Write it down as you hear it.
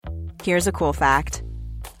Here's a cool fact.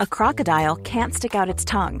 A crocodile can't stick out its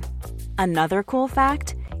tongue. Another cool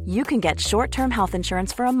fact, you can get short-term health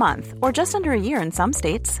insurance for a month or just under a year in some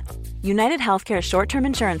states. United Healthcare short-term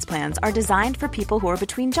insurance plans are designed for people who are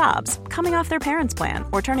between jobs, coming off their parents' plan,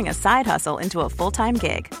 or turning a side hustle into a full-time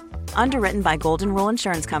gig. Underwritten by Golden Rule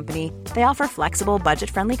Insurance Company, they offer flexible,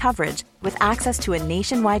 budget-friendly coverage with access to a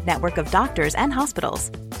nationwide network of doctors and hospitals.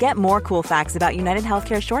 Get more cool facts about United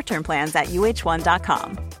Healthcare short-term plans at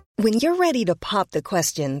uh1.com. When you're ready to pop the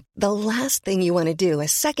question, the last thing you want to do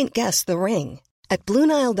is second-guess the ring. At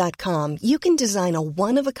BlueNile.com, you can design a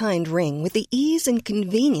one-of-a-kind ring with the ease and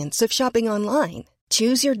convenience of shopping online.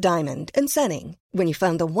 Choose your diamond and setting. When you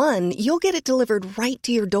find the one, you'll get it delivered right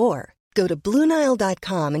to your door. Go to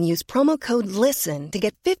BlueNile.com and use promo code LISTEN to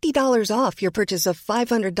get $50 off your purchase of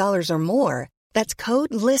 $500 or more. That's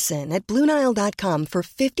code LISTEN at BlueNile.com for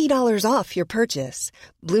 $50 off your purchase.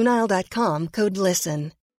 BlueNile.com, code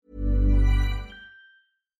LISTEN.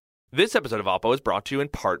 This episode of Oppo is brought to you in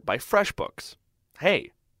part by FreshBooks.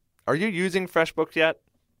 Hey, are you using FreshBooks yet?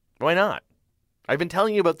 Why not? I've been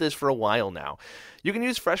telling you about this for a while now. You can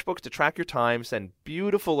use FreshBooks to track your time, send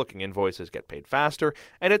beautiful-looking invoices, get paid faster,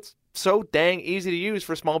 and it's so dang easy to use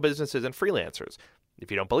for small businesses and freelancers. If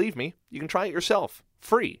you don't believe me, you can try it yourself,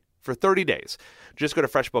 free, for 30 days. Just go to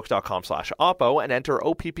freshbooks.com/Oppo and enter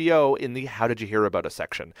OPPO in the How Did You Hear About Us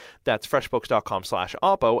section. That's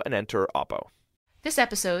freshbooks.com/Oppo and enter Oppo. This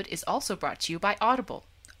episode is also brought to you by Audible.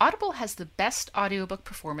 Audible has the best audiobook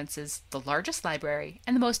performances, the largest library,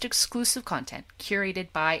 and the most exclusive content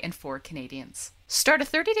curated by and for Canadians. Start a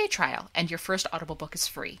 30-day trial and your first Audible book is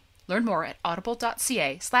free. Learn more at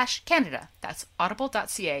audible.ca/Canada. That's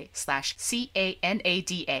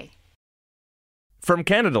audible.ca/CANADA. From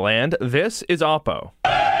Canadaland, this is Oppo.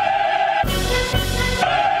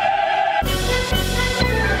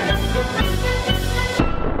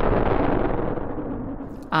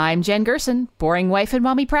 I'm Jen Gerson, boring wife and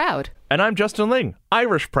mommy proud. And I'm Justin Ling,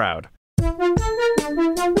 Irish proud.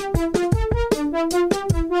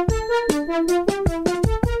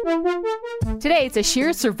 Today, it's a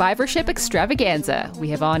sheer survivorship extravaganza. We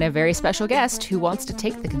have on a very special guest who wants to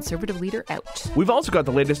take the Conservative leader out. We've also got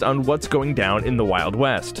the latest on what's going down in the Wild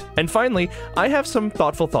West. And finally, I have some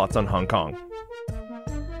thoughtful thoughts on Hong Kong.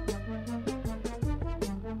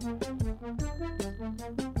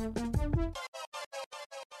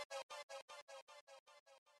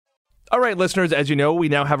 All right, listeners, as you know, we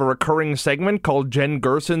now have a recurring segment called Jen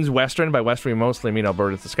Gerson's Western. By Western, we mostly mean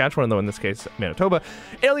Alberta, Saskatchewan, though in this case, Manitoba.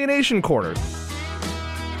 Alienation Corners.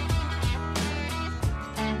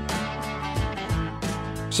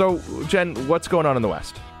 So, Jen, what's going on in the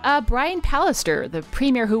West? Brian Pallister, the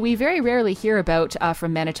premier who we very rarely hear about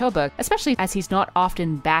from Manitoba, especially as he's not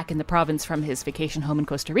often back in the province from his vacation home in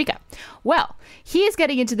Costa Rica. Well, he is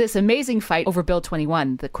getting into this amazing fight over Bill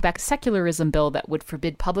 21, the Quebec secularism bill that would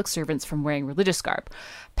forbid public servants from wearing religious garb.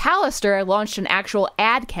 Pallister launched an actual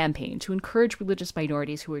ad campaign to encourage religious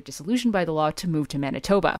minorities who are disillusioned by the law to move to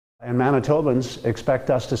Manitoba. And Manitobans expect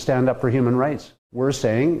us to stand up for human rights. We're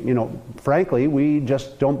saying, frankly, we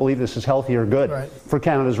just don't believe this is healthy or good for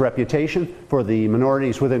Canada's reputation, for the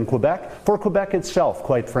minorities within Quebec, for Quebec itself,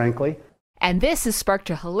 quite frankly. And this has sparked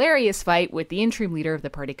a hilarious fight with the interim leader of the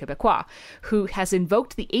Parti Québécois, who has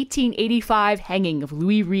invoked the 1885 hanging of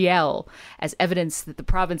Louis Riel as evidence that the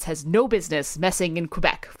province has no business messing in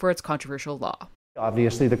Quebec for its controversial law.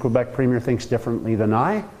 Obviously, the Quebec premier thinks differently than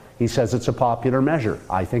I. He says it's a popular measure.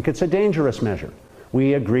 I think it's a dangerous measure.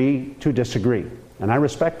 We agree to disagree. And I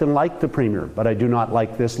respect and like the premier, but I do not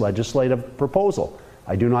like this legislative proposal.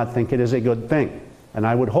 I do not think it is a good thing. And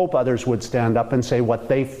I would hope others would stand up and say what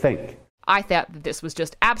they think. I thought that this was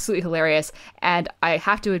just absolutely hilarious, and I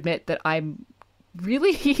have to admit that I'm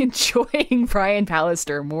really enjoying Brian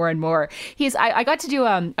Pallister more and more. I got to do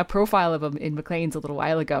a profile of him in Maclean's a little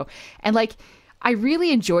while ago, and I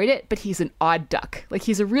really enjoyed it, but he's an odd duck.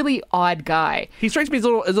 He's a really odd guy. He strikes me as a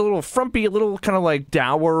little frumpy, a little kind of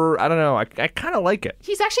dour. I don't know. I kind of like it.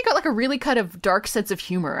 He's actually got a really kind of dark sense of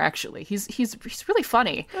humor, actually. He's really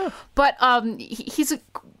funny. Oh. But he's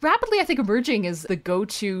rapidly, I think, emerging as the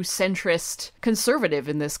go-to centrist conservative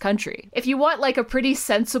in this country. If you want a pretty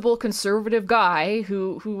sensible conservative guy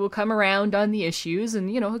who will come around on the issues and,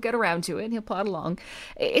 he'll get around to it and he'll plod along,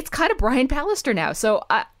 it's kind of Brian Pallister now. So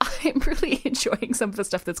I'm really enjoying some of the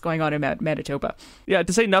stuff that's going on in Manitoba. Yeah,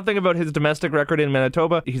 to say nothing about his domestic record in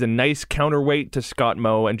Manitoba, he's a nice counterweight to Scott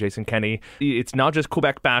Moe and Jason Kenney. It's not just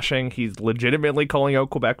Quebec bashing. He's legitimately calling out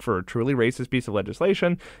Quebec for a truly racist piece of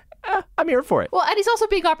legislation. I'm here for it. Well, and he's also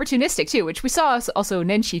being opportunistic, too, which we saw also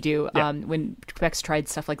Nenshi do when Quebec's tried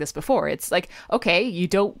stuff like this before. It's okay, you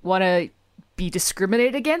don't want to be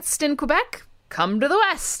discriminated against in Quebec? Come to the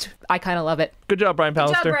West. I kind of love it. Good job, Brian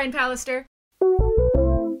Pallister. Good job, Brian Pallister.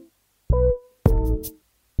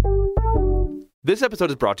 This episode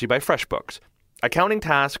is brought to you by FreshBooks. Accounting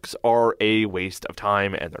tasks are a waste of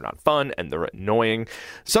time, and they're not fun, and they're annoying.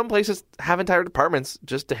 Some places have entire departments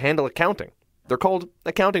just to handle accounting. They're called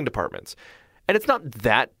accounting departments. And it's not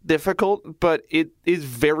that difficult, but it is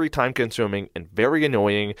very time-consuming and very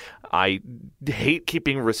annoying. I hate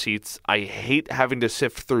keeping receipts. I hate having to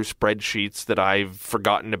sift through spreadsheets that I've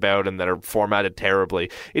forgotten about and that are formatted terribly.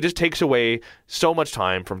 It just takes away so much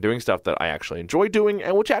time from doing stuff that I actually enjoy doing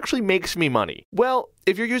and which actually makes me money. Well,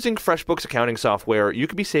 if you're using FreshBooks accounting software, you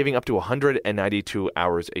could be saving up to 192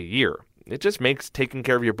 hours a year. It just makes taking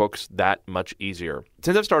care of your books that much easier.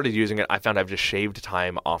 Since I've started using it, I found I've just shaved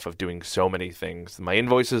time off of doing so many things. My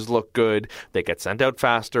invoices look good. They get sent out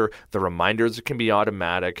faster. The reminders can be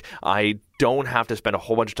automatic. I don't have to spend a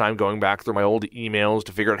whole bunch of time going back through my old emails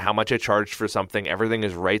to figure out how much I charged for something. Everything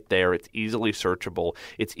is right there. It's easily searchable.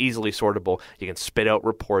 It's easily sortable. You can spit out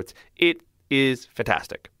reports. It is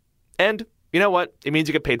fantastic. And you know what? It means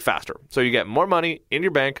you get paid faster. So you get more money in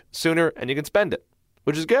your bank sooner and you can spend it,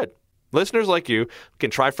 which is good. Listeners like you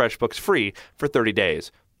can try FreshBooks free for 30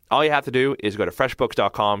 days. All you have to do is go to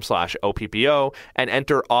freshbooks.com/OPPO and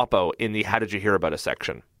enter OPPO in the How Did You Hear About Us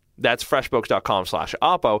section. That's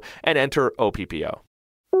freshbooks.com/OPPO and enter OPPO.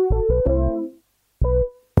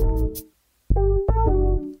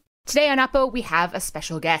 Today on Oppo, we have a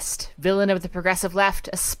special guest. Villain of the progressive left,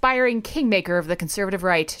 aspiring kingmaker of the conservative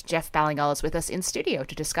right, Jeff Ballingall is with us in studio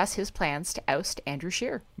to discuss his plans to oust Andrew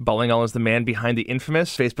Scheer. Ballingall is the man behind the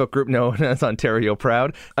infamous Facebook group known as Ontario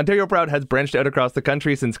Proud. Ontario Proud has branched out across the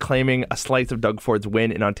country since claiming a slice of Doug Ford's win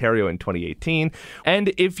in Ontario in 2018.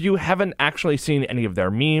 And if you haven't actually seen any of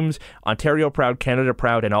their memes, Ontario Proud, Canada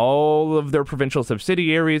Proud, and all of their provincial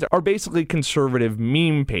subsidiaries are basically conservative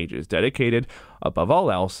meme pages dedicated, above all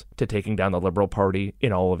else, to taking down the Liberal Party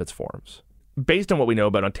in all of its forms. Based on what we know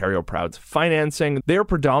about Ontario Proud's financing, they are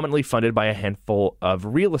predominantly funded by a handful of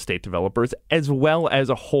real estate developers, as well as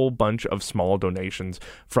a whole bunch of small donations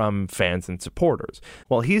from fans and supporters.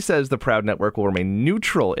 While he says the Proud Network will remain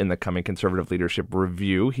neutral in the coming Conservative leadership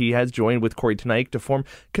review, he has joined with Corey Teneycke to form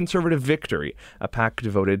Conservative Victory, a pack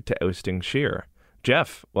devoted to ousting Scheer.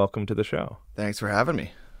 Jeff, welcome to the show. Thanks for having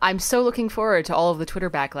me. I'm so looking forward to all of the Twitter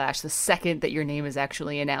backlash the second that your name is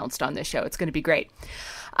actually announced on this show. It's going to be great.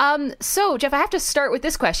 So, Jeff, I have to start with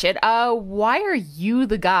this question. Why are you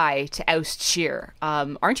the guy to oust Scheer?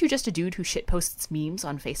 Aren't you just a dude who shitposts memes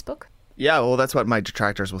on Facebook? Yeah, well, that's what my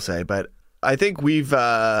detractors will say. But I think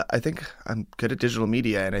I think I'm good at digital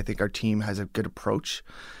media, and I think our team has a good approach.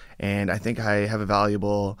 And I think I have a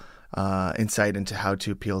valuable insight into how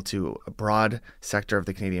to appeal to a broad sector of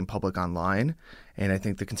the Canadian public online. And I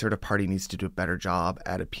think the Conservative Party needs to do a better job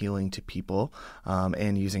at appealing to people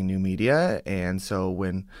and using new media. And so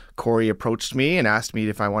when Corey approached me and asked me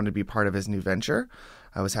if I wanted to be part of his new venture,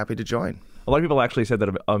 I was happy to join. A lot of people actually said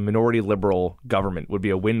that a minority Liberal government would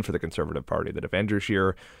be a win for the Conservative Party, that if Andrew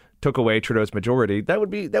Scheer took away Trudeau's majority, that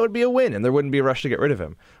would be a win, and there wouldn't be a rush to get rid of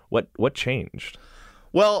him. What changed?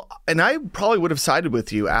 Well, and I probably would have sided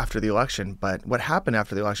with you after the election, but what happened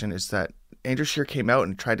after the election is that Andrew Scheer came out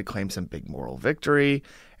and tried to claim some big moral victory,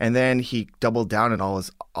 and then he doubled down on all his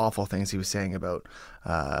awful things he was saying about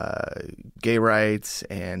gay rights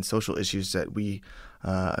and social issues that we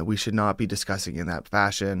should not be discussing in that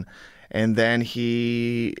fashion. And then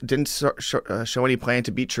he didn't show any plan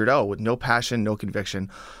to beat Trudeau, with no passion, no conviction.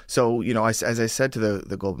 So, you know, as I said to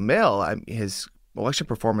the Globe and Mail, his election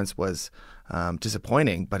performance was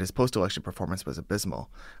disappointing, but his post-election performance was abysmal.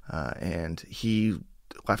 And he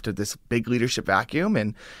left this big leadership vacuum,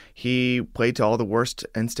 and he played to all the worst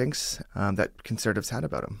instincts that Conservatives had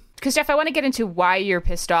about him. Because, Jeff, I want to get into why you're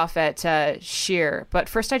pissed off at Scheer. But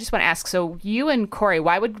first, I just want to ask, so you and Corey,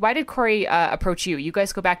 why did Corey approach you? You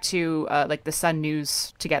guys go back to like the Sun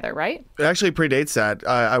News together, right? It actually predates that.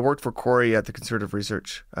 I worked for Corey at the Conservative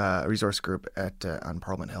Resource Group on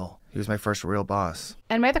Parliament Hill. He was my first real boss.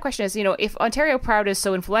 And my other question is, you know, if Ontario Proud is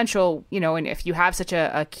so influential, you know, and if you have such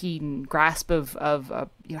a keen grasp of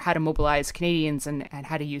you know, how to mobilize Canadians and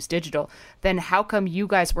how to use digital, then how come you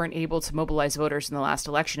guys weren't able to mobilize voters in the last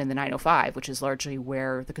election in the 905, which is largely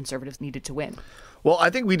where the Conservatives needed to win? Well, I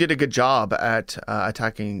think we did a good job at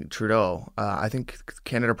attacking Trudeau. I think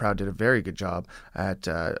Canada Proud did a very good job at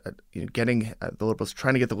getting the Liberals,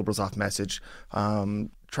 trying to get the Liberals off message,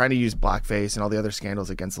 trying to use blackface and all the other scandals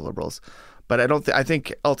against the Liberals. But I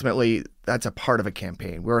think ultimately that's a part of a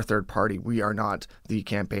campaign. We're a third party. We are not the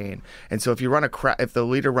campaign. And so if the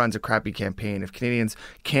leader runs a crappy campaign, if Canadians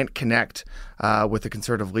can't connect with the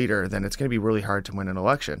Conservative leader, then it's going to be really hard to win an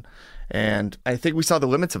election. And I think we saw the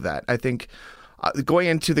limits of that. I think going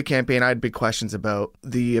into the campaign, I had big questions about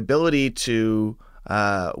the ability to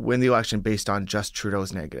win the election based on just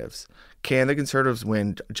Trudeau's negatives. Can the Conservatives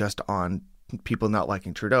win just on people not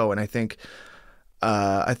liking Trudeau? And I think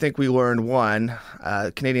we learned, one,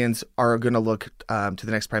 Canadians are going to look to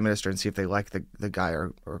the next prime minister and see if they like the guy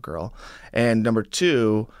or girl. And number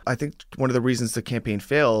two, I think one of the reasons the campaign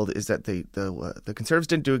failed is that the Conservatives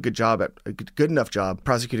didn't do a good enough job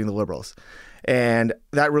prosecuting the Liberals. And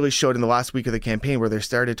that really showed in the last week of the campaign where they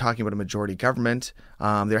started talking about a majority government.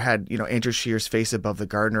 They had, Andrew Scheer's face above the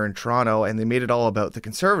Gardiner in Toronto, and they made it all about the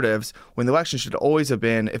Conservatives when the election should always have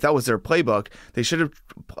been, if that was their playbook, they should have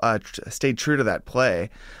stayed true to that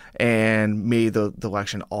play and made the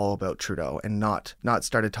election all about Trudeau and not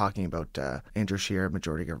started talking about Andrew Scheer,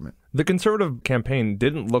 majority government. The Conservative campaign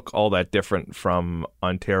didn't look all that different from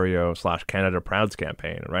Ontario/Canada Proud's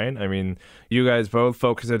campaign, right? I mean, you guys both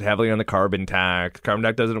focused heavily on the carbon tax. Carbon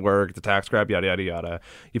tax doesn't work, the tax grab, yada, yada, yada.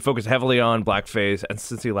 You focus heavily on blackface and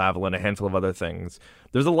Cynthia-Lavalin, a handful of other things.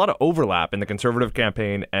 There's a lot of overlap in the Conservative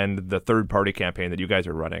campaign and the third-party campaign that you guys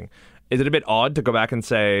are running. Is it a bit odd to go back and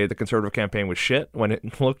say the Conservative campaign was shit when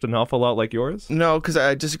it looked an awful lot like yours? No, because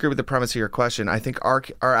I disagree with the premise of your question. I think our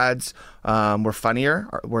ads were funnier,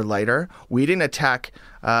 were lighter. We didn't attack.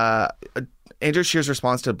 Andrew Scheer's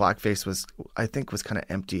response to blackface was kind of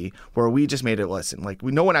empty, where we just made it listen.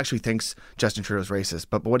 No one actually thinks Justin Trudeau's racist,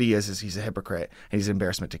 but what he is he's a hypocrite and he's an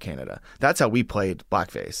embarrassment to Canada. That's how we played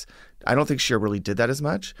blackface. I don't think Scheer really did that as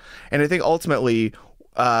much. And I think ultimately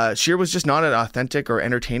Scheer was just not an authentic or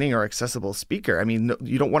entertaining or accessible speaker. I mean,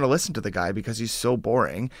 you don't want to listen to the guy because he's so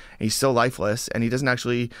boring, and he's so lifeless, and he doesn't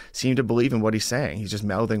actually seem to believe in what he's saying. He's just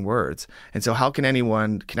mouthing words. And so how can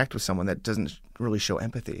anyone connect with someone that doesn't really show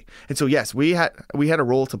empathy? And so, yes, we had a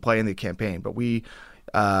role to play in the campaign, but we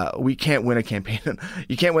can't win a campaign.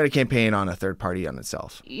 You can't win a campaign on a third party on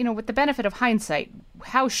itself. With the benefit of hindsight,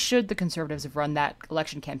 how should the Conservatives have run that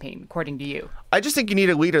election campaign, according to you? I just think you need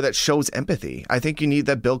a leader that shows empathy. I think you need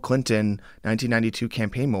that Bill Clinton 1992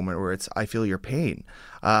 campaign moment where it's, I feel your pain.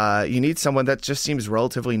 You need someone that just seems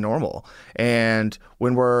relatively normal. And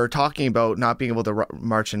when we're talking about not being able to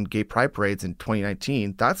march in gay pride parades in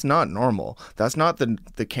 2019, that's not normal. That's not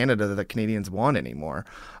the Canada that Canadians want anymore.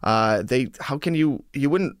 How can you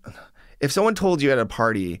wouldn't, if someone told you at a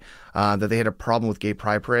party that they had a problem with gay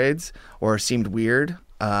pride parades or seemed weird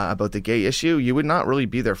about the gay issue, you would not really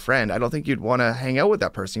be their friend. I don't think you'd want to hang out with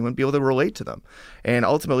that person. You wouldn't be able to relate to them. And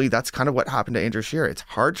ultimately, that's kind of what happened to Andrew Scheer. It's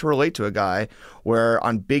hard to relate to a guy where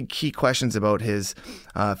on big key questions about his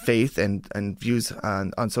faith and views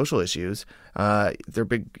on social issues,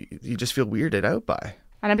 you just feel weirded out by.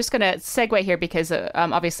 And I'm just going to segue here because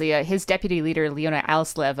obviously his deputy leader, Leona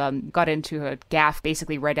Alislev, got into a gaffe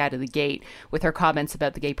basically right out of the gate with her comments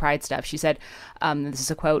about the gay pride stuff. She said, this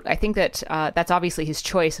is a quote, "I think that that's obviously his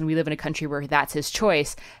choice, and we live in a country where that's his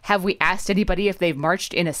choice. Have we asked anybody if they've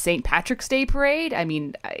marched in a St. Patrick's Day parade?" I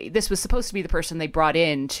mean, this was supposed to be the person they brought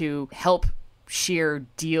in to help Scheer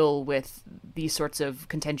deal with these sorts of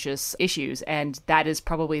contentious issues. And that is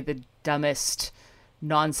probably the dumbest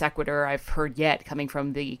non sequitur I've heard yet coming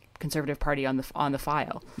from the Conservative Party on the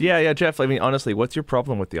file. Yeah, Jeff. I mean, honestly, what's your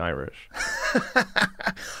problem with the Irish?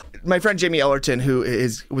 My friend Jamie Ellerton, who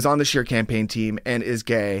was on the Scheer campaign team and is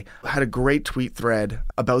gay, had a great tweet thread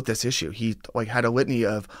about this issue. He had a litany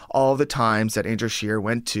of all the times that Andrew Scheer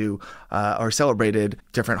went to or celebrated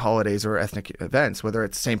different holidays or ethnic events, whether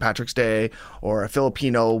it's St. Patrick's Day or a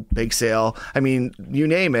Filipino bake sale. I mean, you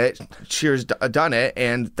name it, Scheer's done it,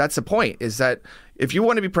 and that's the point. Is that if you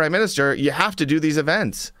want to be prime minister, you have to do these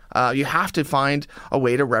events. You have to find a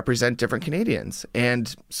way to represent different Canadians.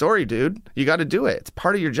 And sorry, dude, you got to do it. It's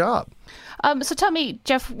part of your job. So tell me,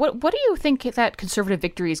 Jeff, what do you think that Conservative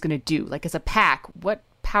Victory is going to do? As a PAC, what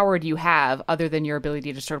power do you have other than your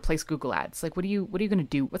ability to sort of place Google ads? What are you going to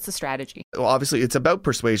do? What's the strategy? Well, obviously, it's about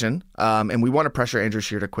persuasion, and we want to pressure Andrew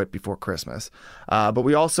Scheer to quit before Christmas. But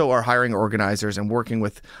we also are hiring organizers and working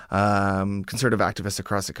with conservative activists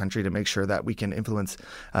across the country to make sure that we can influence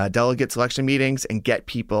delegate selection meetings and get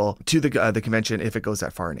people to the convention if it goes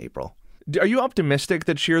that far in April. Are you optimistic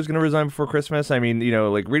that Scheer is going to resign before Christmas? I mean,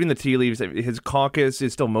 reading the tea leaves, his caucus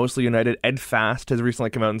is still mostly united. Ed Fast has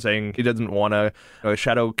recently come out and saying he doesn't want a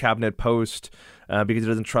shadow cabinet post. because he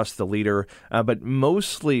doesn't trust the leader. But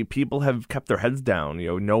mostly people have kept their heads down.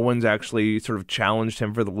 No one's actually sort of challenged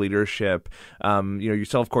him for the leadership.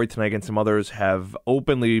 Yourself, Corey Tenayke, and some others have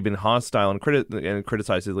openly been hostile and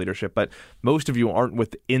criticized his leadership. But most of you aren't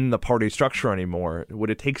within the party structure anymore. Would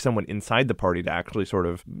it take someone inside the party to actually sort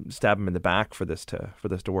of stab him in the back for this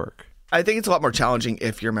to work? I think it's a lot more challenging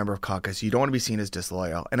if you're a member of caucus. You don't want to be seen as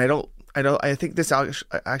disloyal. And I think this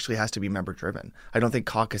actually has to be member driven. I don't think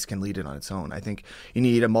caucus can lead it on its own. I think you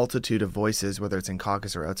need a multitude of voices, whether it's in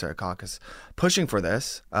caucus or outside of caucus, pushing for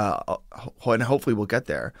this. And hopefully we'll get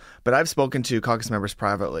there. But I've spoken to caucus members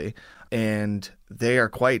privately, and they are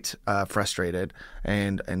quite frustrated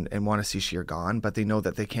and want to see Scheer gone, but they know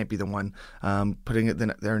that they can't be the one putting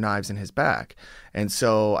their knives in his back. And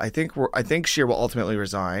so I think Scheer will ultimately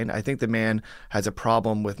resign. I think the man has a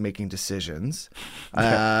problem with making decisions,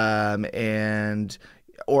 and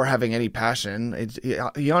or having any passion.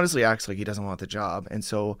 He honestly acts like he doesn't want the job, and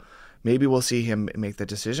so maybe we'll see him make the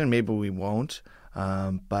decision. Maybe we won't.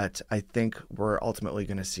 But I think we're ultimately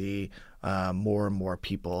going to see more and more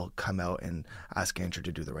people come out and ask Andrew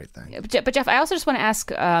to do the right thing. But Jeff, I also just want to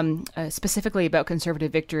ask specifically about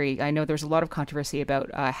Conservative Victory. I know there's a lot of controversy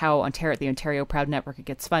about how the Ontario Proud Network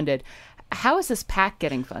gets funded. How is this PAC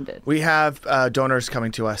getting funded? We have donors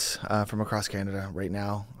coming to us from across Canada right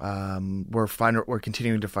now. We're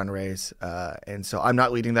continuing to fundraise, and so I'm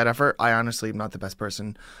not leading that effort. I honestly am not the best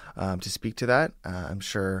person to speak to that. I'm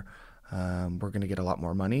sure we're going to get a lot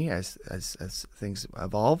more money as things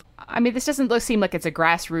evolve. I mean, this doesn't seem like it's a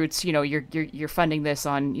grassroots. You're funding this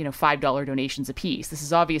on $5 donations a piece. This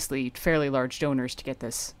is obviously fairly large donors to get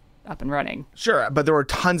this up and running. Sure, but there were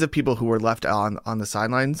tons of people who were left on the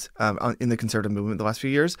sidelines in the Conservative movement the last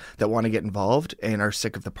few years that want to get involved and are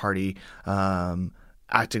sick of the party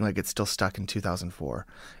acting like it's still stuck in 2004.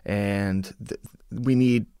 And we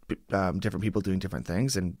need different people doing different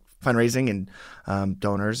things, and fundraising and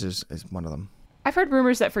donors is one of them. I've heard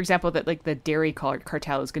rumors that, for example, that the dairy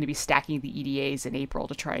cartel is going to be stacking the EDAs in April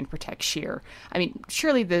to try and protect Scheer. I mean,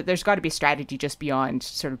 surely there's got to be a strategy just beyond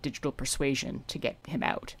sort of digital persuasion to get him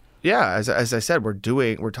out. Yeah, as I said, we're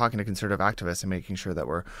talking to Conservative activists and making sure that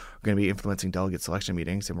we're going to be influencing delegate selection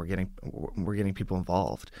meetings, and we're getting people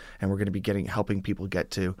involved, and we're going to be helping people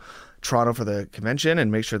get to Toronto for the convention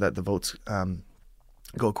and make sure that the votes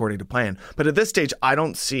go according to plan. But at this stage, I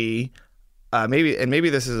don't see maybe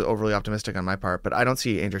this is overly optimistic on my part, but I don't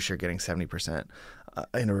see Andrew Scheer getting 70%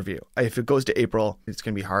 in a review. If it goes to April, it's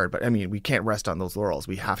going to be hard. But I mean, we can't rest on those laurels.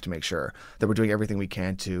 We have to make sure that we're doing everything we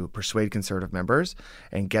can to persuade Conservative members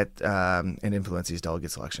and get and influence these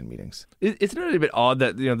delegate selection meetings. Isn't it a bit odd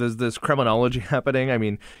that there's this criminology happening? I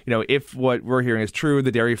mean, if what we're hearing is true,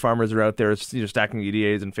 the dairy farmers are out there stacking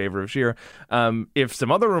EDAs in favor of Scheer. If some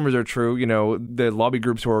other rumors are true, the lobby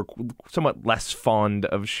groups who are somewhat less fond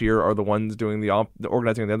of Scheer are the ones doing the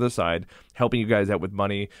organizing on the other side, helping you guys out with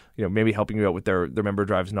money, maybe helping you out with their member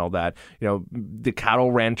drives and all that. The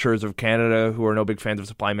cattle ranchers of Canada who are no big fans of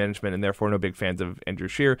supply management and therefore no big fans of Andrew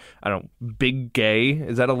Scheer. I don't know, Big Gay,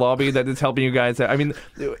 is that a lobby that is helping you guys out? I mean,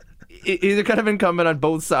 is it kind of incumbent on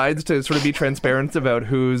both sides to sort of be transparent about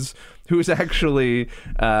who's actually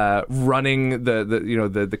running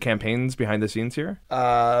the campaigns behind the scenes here?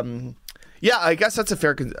 Yeah, I guess that's a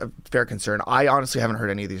fair concern. I honestly haven't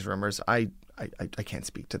heard any of these rumors. I can't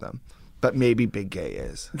speak to them. But maybe Big Gay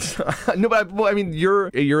is. No, but I mean,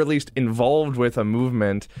 you're at least involved with a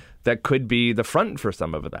movement that could be the front for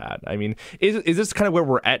some of that. I mean, is this kind of where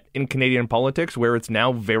we're at in Canadian politics, where it's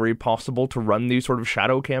now very possible to run these sort of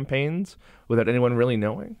shadow campaigns without anyone really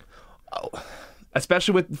knowing? Oh.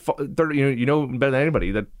 Especially with, better than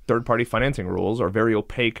anybody, that third-party financing rules are very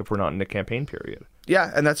opaque if we're not in a campaign period.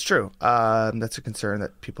 Yeah, and that's true. That's a concern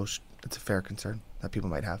that it's a fair concern that people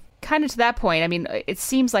might have. Kind of to that point, I mean, it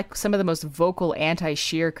seems like some of the most vocal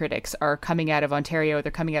anti-Scheer critics are coming out of Ontario,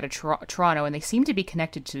 they're coming out of Toronto, and they seem to be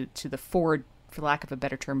connected to the Ford, for lack of a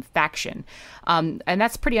better term, faction. And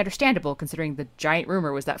that's pretty understandable, considering the giant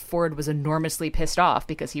rumor was that Ford was enormously pissed off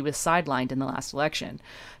because he was sidelined in the last election.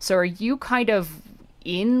 So are you kind of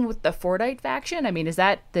in with the Fordite faction? I mean, is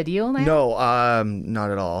that the deal now? No, not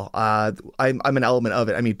at all. I'm an element of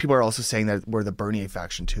it. I mean, people are also saying that we're the Bernier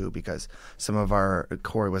faction too, because some of our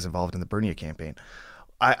Corey was involved in the Bernier campaign.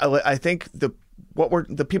 I think the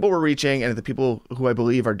people we're reaching and the people who I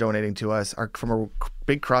believe are donating to us are from a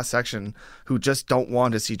big cross section who just don't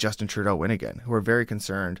want to see Justin Trudeau win again, who are very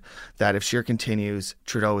concerned that if Scheer continues,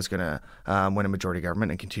 Trudeau is going to win a majority government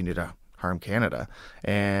and continue to harm Canada.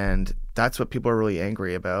 And that's what people are really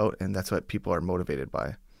angry about, and that's what people are motivated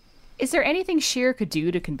by. Is there anything Scheer could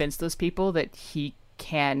do to convince those people that he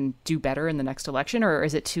can do better in the next election, or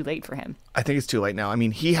is it too late for him? I think it's too late now. I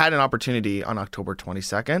mean, he had an opportunity on October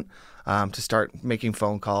 22nd to start making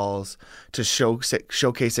phone calls, to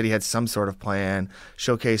showcase that he had some sort of plan,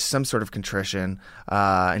 showcase some sort of contrition,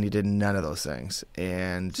 and he did none of those things.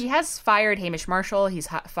 And he has fired Hamish Marshall. He's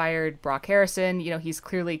fired Brock Harrison. He's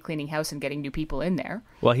clearly cleaning house and getting new people in there.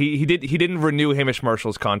 Well, he didn't renew Hamish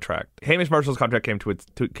Marshall's contract. Hamish Marshall's contract came to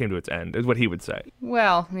its end, is what he would say.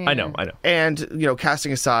 Well, yeah. I know. And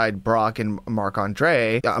casting aside Brock and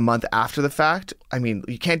Marc-Andre a month after the fact, I mean,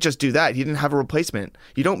 you can't just do that. He didn't have a replacement.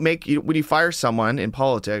 You don't when you fire someone in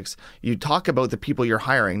politics, you talk about the people you're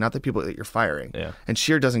hiring, not the people that you're firing. Yeah. And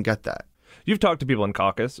Scheer doesn't get that. You've talked to people in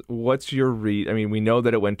caucus. What's your read? I mean, we know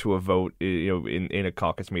that it went to a vote, in a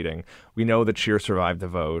caucus meeting. We know that Scheer survived the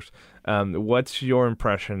vote. What's your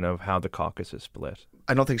impression of how the caucus is split?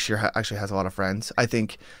 I don't think Scheer actually has a lot of friends. I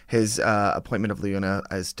think his appointment of Leuna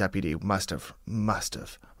as deputy must have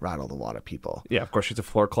rattled a lot of people. Yeah, of course, she's a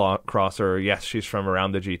floor crosser. Yes, she's from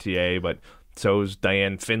around the GTA, but so's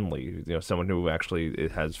Diane Finley, someone who actually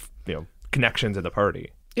has, connections in the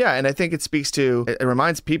party. Yeah, and I think it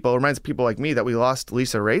reminds people like me that we lost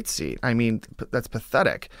Lisa Rate's seat. I mean, that's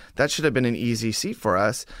pathetic. That should have been an easy seat for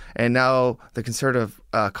us. And now the Conservative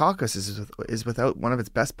caucus is without one of its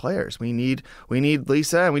best players. We need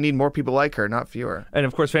Lisa, and we need more people like her, not fewer. And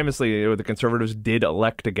of course, famously, the Conservatives did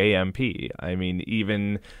elect a gay MP. I mean,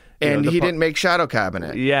 even... And he didn't make shadow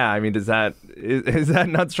cabinet. Yeah, I mean, does that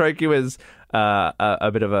not strike you as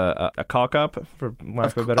a bit of a cock up, for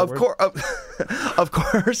lack of a better word? Of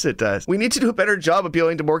course it does. We need to do a better job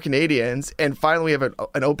appealing to more Canadians. And finally, we have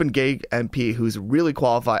an open gay MP who's really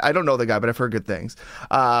qualified. I don't know the guy, but I've heard good things.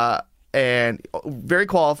 And very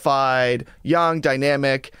qualified, young,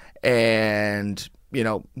 dynamic, and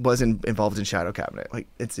wasn't involved in shadow cabinet. Like,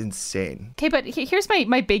 it's insane. Okay, but here's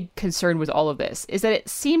my big concern with all of this, is that it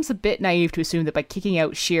seems a bit naive to assume that by kicking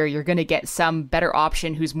out Scheer, you're going to get some better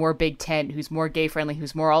option who's more big tent, who's more gay friendly,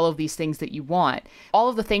 who's more all of these things that you want. All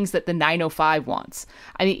of the things that the 905 wants.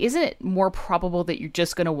 I mean, isn't it more probable that you're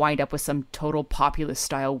just going to wind up with some total populist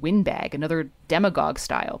style windbag, another demagogue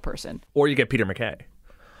style person? Or you get Peter MacKay.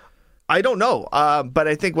 I don't know, but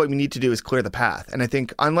I think what we need to do is clear the path. And I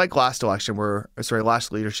think unlike last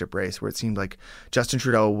leadership race, where it seemed like Justin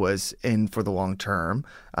Trudeau was in for the long term,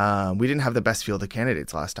 we didn't have the best field of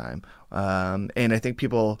candidates last time. And I think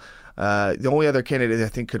the only other candidate I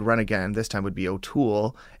think could run again this time would be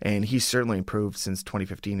O'Toole, and he's certainly improved since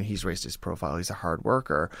 2015, and he's raised his profile. He's a hard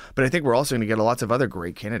worker. But I think we're also going to get lots of other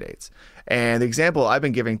great candidates. And the example I've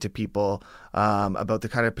been giving to people about the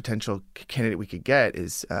kind of potential candidate we could get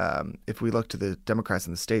is if we look to the Democrats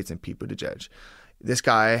in the States and Pete Buttigieg. This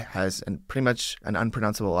guy has pretty much an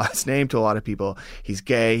unpronounceable last name to a lot of people. He's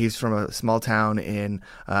gay. He's from a small town in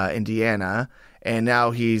Indiana. And now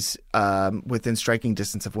he's within striking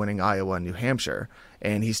distance of winning Iowa and New Hampshire.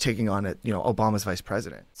 And he's taking on Obama's vice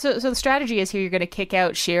president. So the strategy is here you're going to kick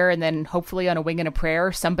out Scheer, and then hopefully on a wing and a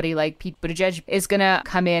prayer, somebody like Pete Buttigieg is going to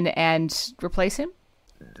come in and replace him?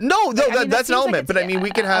 No, that's an element. But I mean, we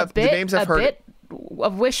could have the names I've heard.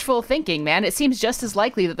 Of wishful thinking, man. It seems just as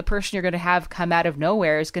likely that the person you're going to have come out of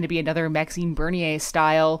nowhere is going to be another Maxime Bernier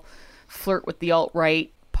style flirt with the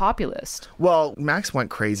alt-right populist. Well, Max went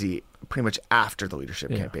crazy pretty much after the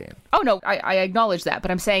leadership campaign. Oh, no, I acknowledge that.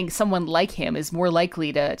 But I'm saying someone like him is more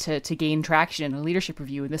likely to gain traction in a leadership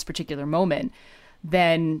review in this particular moment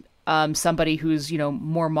than somebody who's,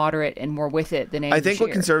 more moderate and more with it than Andrew I think Scheer.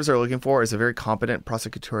 what Conservatives are looking for is a very competent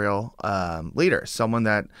prosecutorial leader, someone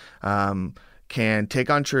that can take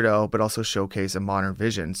on Trudeau, but also showcase a modern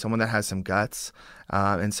vision, someone that has some guts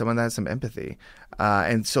and someone that has some empathy.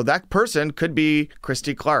 And so that person could be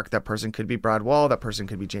Christy Clark. That person could be Brad Wall. That person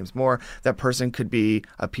could be James Moore. That person could be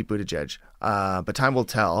Pete Buttigieg. But time will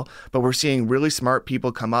tell. But we're seeing really smart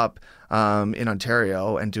people come up in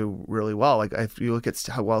Ontario and do really well. Like if you look at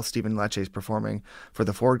how well Stephen Lecce is performing for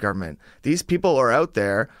the Ford government, these people are out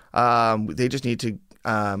there. They just need to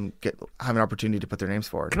have an opportunity to put their names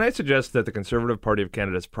forward. Can I suggest that the Conservative Party of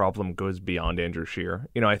Canada's problem goes beyond Andrew Scheer?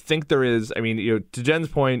 I think there is, to Jen's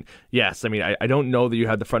point, yes. I don't know that you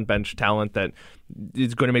had the front bench talent that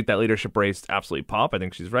is going to make that leadership race absolutely pop. I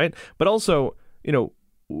think she's right. But also,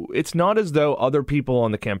 it's not as though other people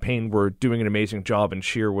on the campaign were doing an amazing job and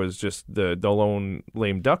Scheer was just the lone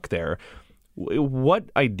lame duck there. What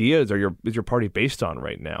ideas is your party based on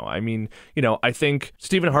right now? I think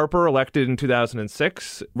Stephen Harper, elected in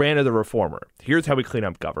 2006, ran as a reformer. Here's how we clean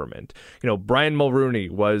up government. Brian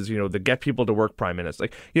Mulroney was, the get people to work prime minister.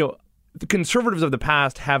 The Conservatives of the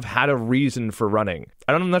past have had a reason for running.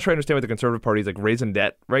 I'm not sure I understand what the Conservative Party's raison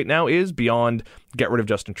d'etre right now is beyond get rid of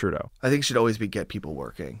Justin Trudeau. I think it should always be get people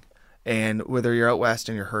working. And whether you're out west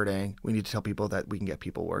and you're hurting, we need to tell people that we can get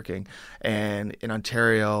people working. And in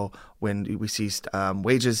Ontario, when we see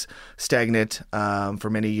wages stagnant for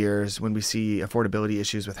many years, when we see affordability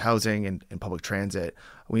issues with housing and public transit,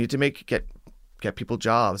 we need to get people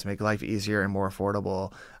jobs, make life easier and more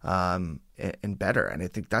affordable and better. And I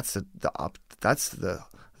think that's the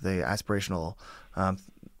aspirational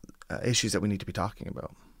issues that we need to be talking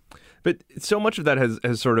about. But so much of that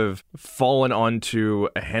has sort of fallen onto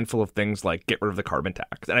a handful of things like get rid of the carbon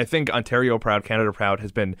tax. And I think Ontario Proud, Canada Proud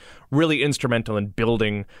has been really instrumental in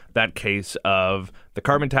building that case of the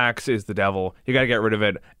carbon tax is the devil. You got to get rid of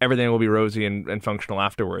it. Everything will be rosy and functional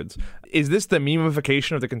afterwards. Is this the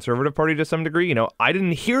memification of the Conservative Party to some degree? I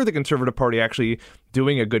didn't hear the Conservative Party actually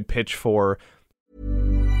doing a good pitch for...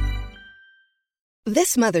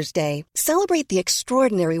 This Mother's Day, celebrate the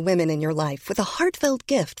extraordinary women in your life with a heartfelt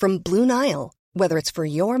gift from Blue Nile. Whether it's for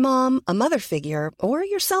your mom, a mother figure, or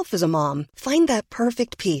yourself as a mom, find that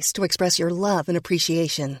perfect piece to express your love and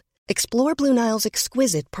appreciation. Explore Blue Nile's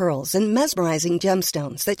exquisite pearls and mesmerizing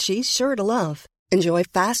gemstones that she's sure to love. Enjoy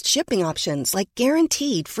fast shipping options like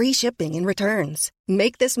guaranteed free shipping and returns.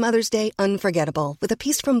 Make this Mother's Day unforgettable with a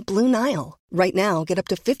piece from Blue Nile. Right now, get up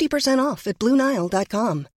to 50% off at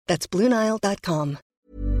BlueNile.com. That's BlueNile.com.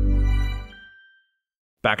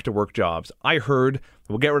 Back to work jobs. I heard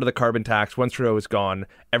we'll get rid of the carbon tax. Once Trudeau is gone,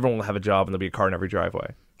 everyone will have a job and there'll be a car in every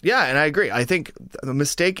driveway. Yeah, and I agree. I think the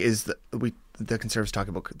mistake is that the Conservatives talk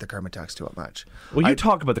about the carbon tax too much. Well, you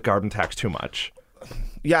talk about the carbon tax too much.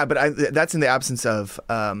 Yeah, but that's in the absence of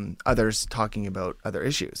others talking about other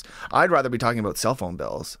issues. I'd rather be talking about cell phone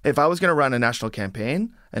bills. If I was going to run a national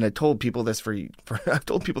campaign, and I told people this I've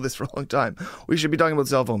told people this for a long time, we should be talking about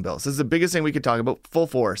cell phone bills. This is the biggest thing we could talk about, full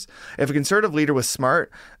force. If a Conservative leader was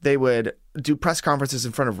smart, they would do press conferences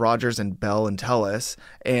in front of Rogers and Bell and TELUS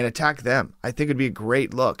and attack them. I think it'd be a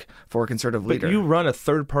great look for a Conservative leader. But you run a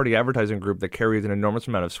third-party advertising group that carries an enormous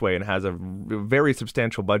amount of sway and has a very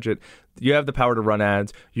substantial budget. You have the power to run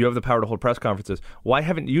ads. You have the power to hold press conferences. Why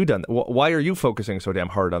haven't you done that? Why are you focusing so damn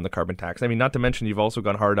hard on the carbon tax? I mean, not to mention you've also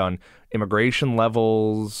gone hard on immigration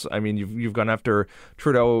levels. I mean, you've gone after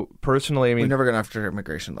Trudeau personally. I mean, we've never gone after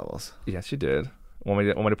immigration levels. Yes, you did. Want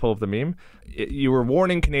me to pull up the meme? You were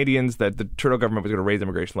warning Canadians that the Trudeau government was going to raise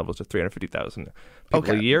immigration levels to 350,000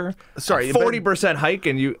 people a year. Sorry, 40% hike,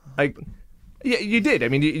 and yeah, you did. I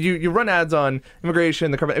mean, you run ads on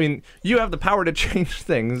immigration, the carbon. I mean, you have the power to change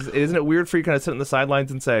things. Isn't it weird for you to kind of sit on the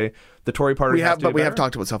sidelines and say the Tory party? We have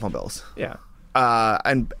talked about cell phone bills. Yeah.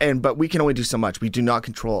 But we can only do so much. We do not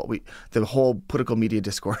control the whole political media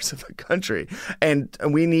discourse of the country, and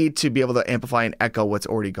we need to be able to amplify and echo what's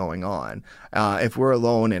already going on. If we're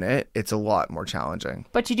alone in it, it's a lot more challenging.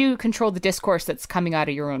 But you do control the discourse that's coming out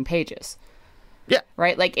of your own pages. Yeah.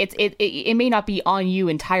 Right? Like it may not be on you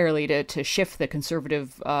entirely to shift the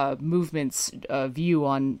Conservative movement's view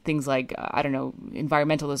on things like, I don't know,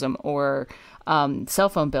 environmentalism or cell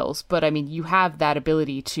phone bills. But I mean, you have that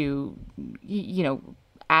ability to,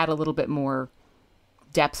 add a little bit more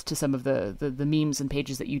depth to some of the memes and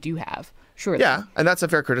pages that you do have. Sure. Yeah. And that's a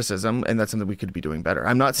fair criticism. And that's something we could be doing better.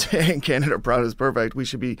 I'm not saying Canada Proud is perfect.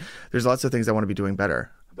 There's lots of things I want to be doing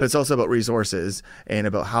better. But it's also about resources and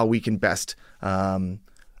about how we can best defeat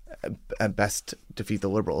the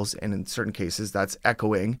Liberals. And in certain cases, that's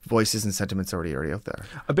echoing voices and sentiments already out there.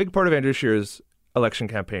 A big part of Andrew Scheer's election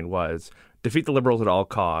campaign was defeat the Liberals at all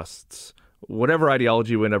costs. Whatever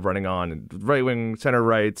ideology we end up running on, right-wing,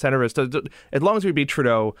 center-right, centrist, as long as we beat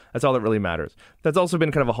Trudeau, that's all that really matters. That's also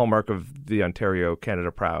been kind of a hallmark of the Ontario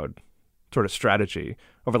Canada Proud sort of strategy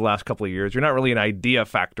over the last couple of years. You're not really an idea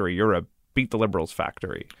factory. You're a beat the Liberals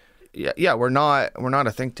factory. Yeah, we're not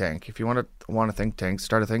a think tank. If you want a think tank,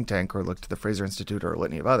 start a think tank or look to the Fraser Institute or a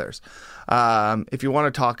litany of others. If you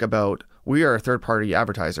want to talk about, we are a third-party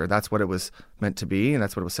advertiser. That's what it was meant to be, and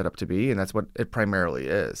that's what it was set up to be, and that's what it primarily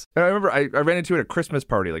is. And I remember I ran into it at a Christmas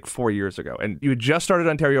party like 4 years ago, and you had just started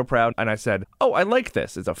Ontario Proud, and I said, oh, I like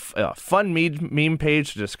this. It's a fun meme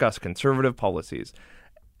page to discuss Conservative policies.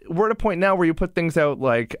 We're at a point now where you put things out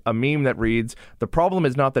like a meme that reads, the problem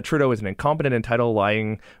is not that Trudeau is an incompetent, entitled,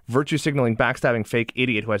 lying, virtue-signaling, backstabbing fake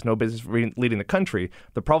idiot who has no business leading the country.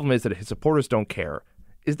 The problem is that his supporters don't care.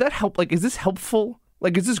 Is that help? Like, is this helpful?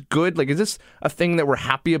 Like, is this good? Like, is this a thing that we're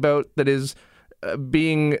happy about that is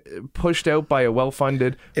being pushed out by a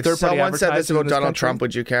well-funded if third-party someone said this about Donald country? Trump,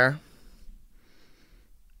 would you care?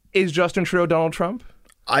 Is Justin Trudeau Donald Trump?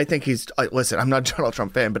 I think listen, I'm not a Donald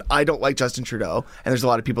Trump fan, but I don't like Justin Trudeau, and there's a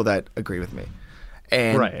lot of people that agree with me.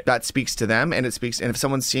 And that speaks to them, and if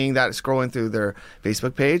someone's seeing that scrolling through their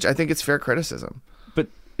Facebook page, I think it's fair criticism. But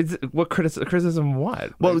What criticism?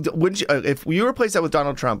 What? Well, wouldn't you, if you replace that with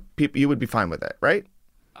Donald Trump, you would be fine with it, right?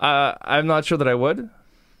 I'm not sure that I would.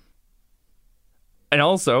 And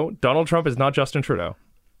also, Donald Trump is not Justin Trudeau.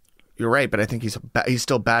 You're right, but I think he's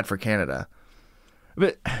still bad for Canada.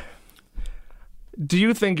 But do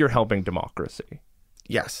you think you're helping democracy?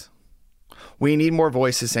 Yes. We need more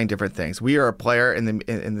voices saying different things. We are a player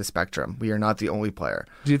in the spectrum. We are not the only player.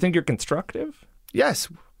 Do you think you're constructive? Yes.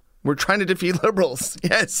 We're trying to defeat liberals.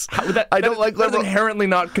 Yes. I don't like liberals. That's inherently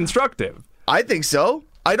not constructive. I think so.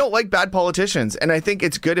 I don't like bad politicians, and I think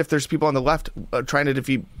it's good if there's people on the left trying to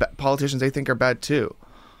defeat politicians they think are bad too.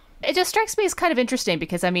 It just strikes me as kind of interesting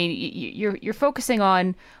because, I mean, you're focusing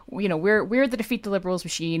on, we're the defeat the liberals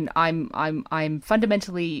machine. I'm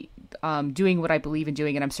fundamentally doing what I believe in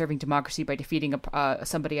doing, and I'm serving democracy by defeating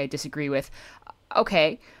somebody I disagree with.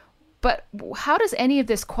 Okay, but how does any of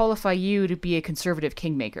this qualify you to be a conservative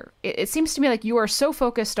kingmaker? It seems to me like you are so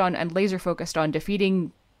focused on and laser focused on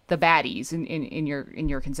defeating the baddies in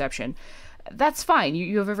your conception. That's fine.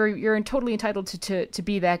 You're totally entitled to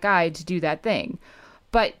be that guy, to do that thing,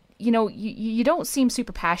 but you don't seem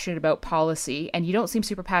super passionate about policy, and you don't seem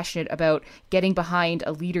super passionate about getting behind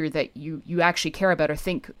a leader that you actually care about or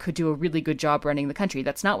think could do a really good job running the country.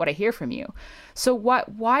 That's not what I hear from you. So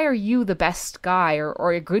why are you the best guy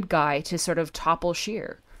or a good guy to sort of topple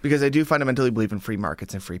Scheer? Because I do fundamentally believe in free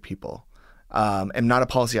markets and free people. I'm not a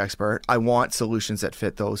policy expert. I want solutions that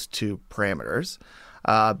fit those two parameters.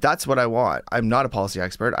 That's what I want. I'm not a policy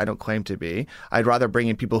expert. I don't claim to be. I'd rather bring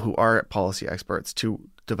in people who are policy experts to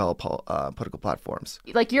develop political platforms.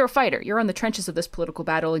 Like, you're a fighter. You're on the trenches of this political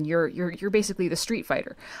battle, and you're basically the street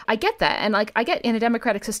fighter. I get that, and I get in a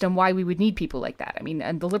democratic system why we would need people like that. I mean,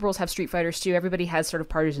 and the liberals have street fighters too. Everybody has sort of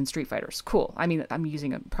partisan street fighters. Cool. I mean,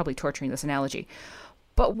 I'm probably torturing this analogy,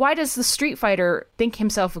 but why does the street fighter think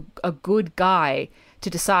himself a good guy to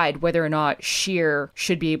decide whether or not Scheer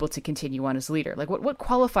should be able to continue on as leader? Like, what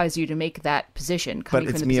qualifies you to make that position? But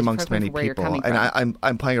it's me amongst many people, and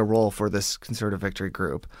I'm playing a role for this Conservative Victory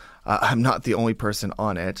group. I'm not the only person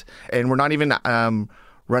on it, and we're not even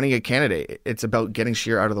running a candidate. It's about getting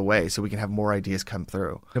Scheer out of the way so we can have more ideas come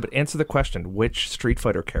through. No, but answer the question: which Street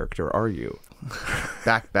Fighter character are you?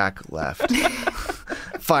 Back, left.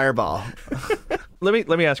 Fireball. Let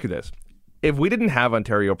me ask you this. If we didn't have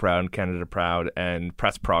Ontario Proud and Canada Proud and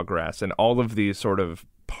Press Progress and all of these sort of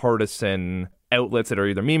partisan outlets that are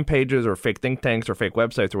either meme pages or fake think tanks or fake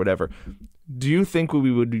websites or whatever, do you think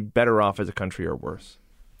we would be better off as a country or worse?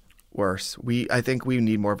 Worse. I think we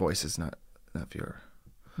need more voices, not fewer.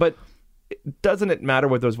 But doesn't it matter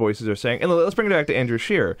what those voices are saying? And let's bring it back to Andrew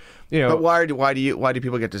Scheer. But why do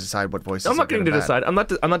people get to decide what voices? I'm not getting to decide. I'm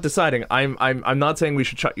not deciding. I'm not saying we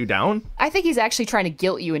should shut you down. I think he's actually trying to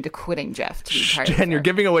guilt you into quitting, Jeff. Jen, you're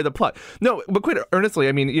giving away the plot. No, but quite earnestly,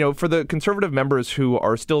 I mean, for the Conservative members who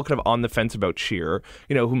are still kind of on the fence about Scheer,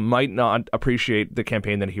 who might not appreciate the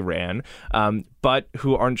campaign that he ran, but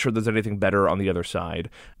who aren't sure there's anything better on the other side,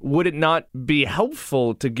 would it not be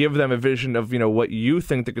helpful to give them a vision of, what you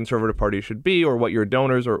think the Conservative Party should be, or what your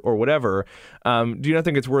donors or whatever? Do you not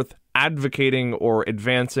think it's worth advocating or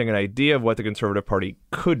advancing an idea of what the Conservative Party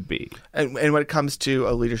could be? And when it comes to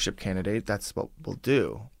a leadership candidate, that's what we'll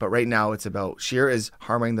do. But right now it's about Scheer is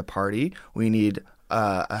harming the party. We need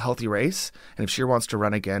a healthy race. And if Scheer wants to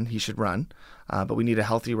run again, he should run. But we need a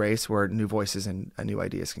healthy race where new voices and new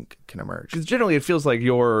ideas can emerge. Because generally it feels like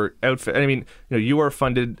your outfit, I mean, you are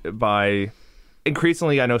funded by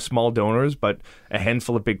increasingly, I know, small donors, but a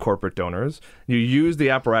handful of big corporate donors. You use the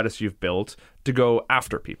apparatus you've built to go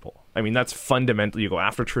after people. I mean, that's fundamentally, you go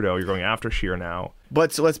after Trudeau, you're going after Scheer now.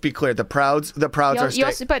 But so let's be clear, the Prouds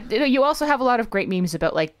are... But you also have a lot of great memes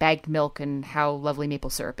about, like, bagged milk and how lovely maple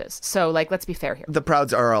syrup is. So, like, let's be fair here. The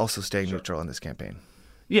Prouds are also staying neutral in this campaign.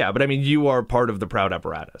 Yeah, but I mean, you are part of the Proud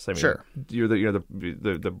apparatus. I mean, sure. You're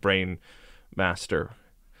the brain master.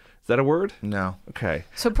 Is that a word? No. Okay.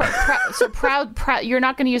 So Proud. You're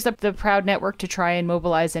not going to use the Proud network to try and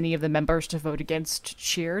mobilize any of the members to vote against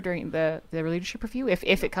Scheer during the leadership review,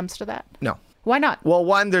 if it comes to that? No. Why not? Well,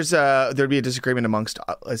 one, there'd be a disagreement amongst.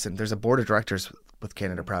 Listen, there's a board of directors with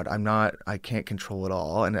Canada Proud. I can't control it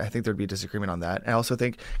all, and I think there'd be a disagreement on that. I also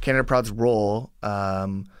think Canada Proud's role.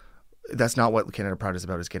 That's not what Canada Proud is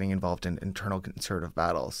about, is getting involved in internal conservative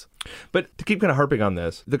battles. But to keep kind of harping on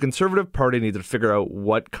this, the Conservative Party needs to figure out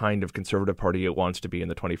what kind of Conservative Party it wants to be in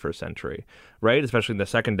the 21st century, right? Especially in the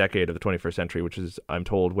second decade of the 21st century, which is, I'm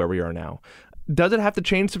told, where we are now. does it have to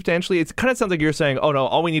change substantially? It kind of sounds like you're saying, oh no,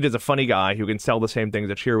 all we need is a funny guy who can sell the same things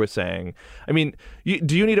that Scheer was saying. I mean,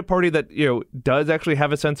 do you need a party that, does actually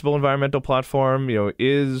have a sensible environmental platform,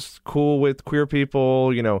 is cool with queer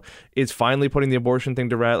people, is finally putting the abortion thing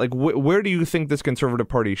to rest? Like, where do you think this Conservative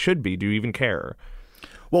Party should be? Do you even care?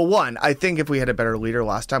 Well, one, I think if we had a better leader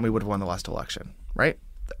last time, we would have won the last election, right?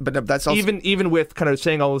 But that's also... Even with kind of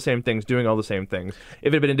saying all the same things, doing all the same things, if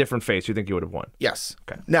it had been a different face, you think you would have won? Yes.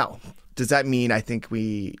 Okay. Now, does that mean I think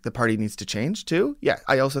the party needs to change too? Yeah.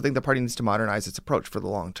 I also think the party needs to modernize its approach for the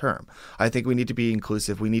long term. I think we need to be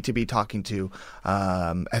inclusive. We need to be talking to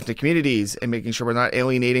ethnic communities and making sure we're not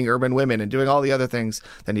alienating urban women and doing all the other things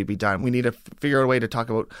that need to be done. We need to figure out a way to talk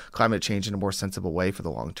about climate change in a more sensible way for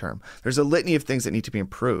the long term. There's a litany of things that need to be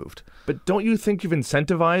improved. But don't you think you've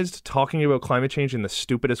incentivized talking about climate change in the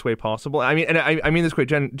stupidest way possible? I mean, and I mean this quite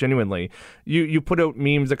genuinely. You put out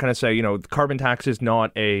memes that kind of say, the carbon tax is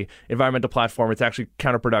not a environmental platform. It's actually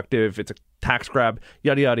counterproductive. It's a tax grab,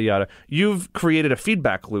 yada, yada, yada. You've created a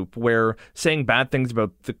feedback loop where saying bad things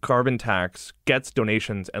about the carbon tax gets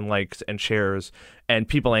donations and likes and shares and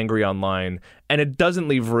people angry online. And it doesn't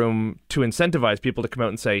leave room to incentivize people to come out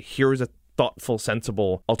and say, here's a thoughtful,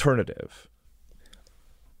 sensible alternative.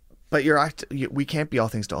 But we can't be all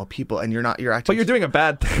things to all people, and you're acting. But you're doing a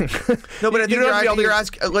bad thing. No, but I think you're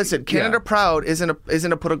asking. Listen, Canada Proud isn't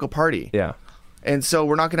a political party. Yeah. And so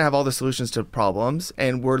we're not going to have all the solutions to problems,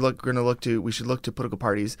 and we should look to political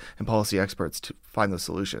parties and policy experts to find those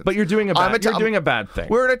solutions. But you're doing a bad thing.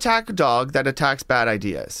 We're an attack dog that attacks bad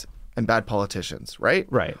ideas and bad politicians, right?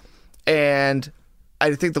 Right. And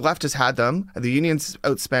I think the left has had them. The unions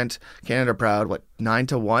outspent Canada Proud,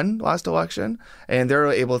 9-1 last election, and they're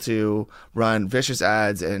able to run vicious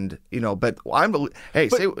ads and But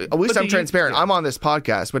at least I'm transparent. I'm on this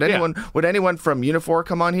podcast. Would anyone from Unifor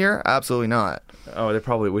come on here? Absolutely not. Oh,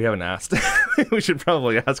 we haven't asked. We should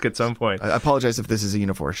probably ask at some point. I apologize if this is a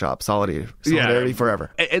Unifor shop. Solidarity forever.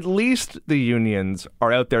 At least the unions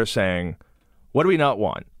are out there saying, what do we not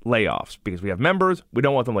want? Layoffs. Because we have members, we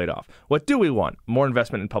don't want them laid off. What do we want? More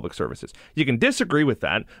investment in public services. You can disagree with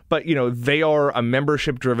that, but they are a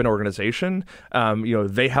membership-driven organization.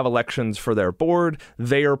 They have elections for their board.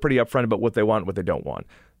 They are pretty upfront about what they want, what they don't want.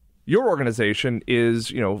 Your organization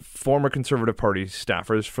is, former Conservative Party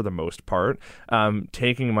staffers for the most part,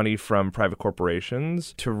 taking money from private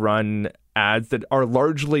corporations to run ads that are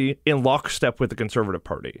largely in lockstep with the Conservative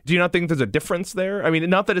Party. Do you not think there's a difference there? I mean,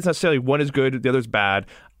 not that it's necessarily one is good, the other's bad.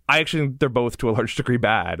 I actually think they're both to a large degree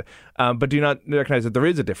bad. But do you not recognize that there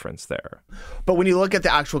is a difference there? But when you look at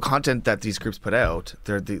the actual content that these groups put out,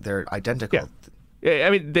 they're identical. Yeah. Yeah,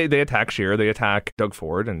 I mean, they attack Scheer, they attack Doug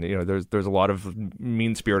Ford, and there's a lot of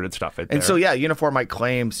mean-spirited stuff out there. And so, Unifor might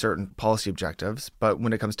claim certain policy objectives, but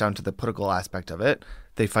when it comes down to the political aspect of it,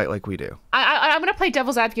 they fight like we do. I'm going to play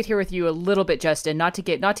devil's advocate here with you a little bit, Justin, not to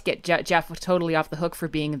get Jeff totally off the hook for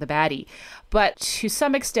being the baddie, but to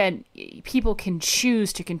some extent, people can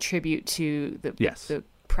choose to contribute to the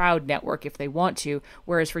Proud network if they want to,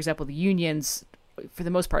 whereas, for example, the unions, for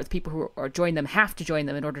the most part, the people who are join them have to join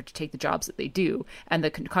them in order to take the jobs that they do, and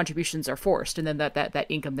the contributions are forced, and then that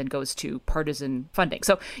income then goes to partisan funding.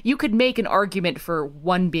 So you could make an argument for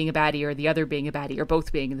one being a baddie or the other being a baddie or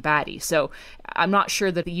both being the baddie. So I'm not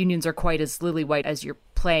sure that the unions are quite as lily white as you're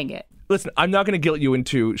playing it. Listen, I'm not going to guilt you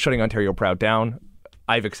into shutting Ontario Proud down.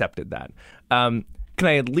 I've accepted that. Can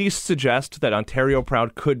I at least suggest that Ontario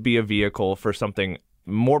Proud could be a vehicle for something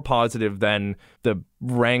more positive than the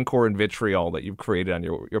rancor and vitriol that you've created on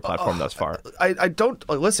your platform thus far? I don't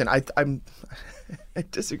listen. I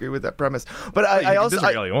disagree with that premise, but I also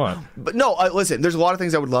disagree all you want. But no, listen. There's a lot of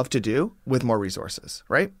things I would love to do with more resources.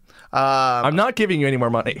 Right? I'm not giving you any more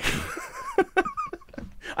money.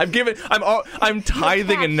 I'm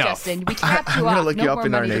tithing enough. Justin, we capped you I'm gonna off. look No you up more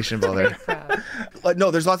in our money nation builder. No,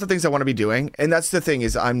 there's lots of things I want to be doing, and that's the thing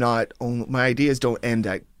is my ideas don't end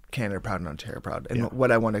at Canada Proud and Ontario Proud, and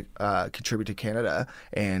what I want to contribute to Canada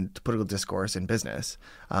and to political discourse and business,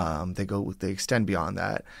 they extend beyond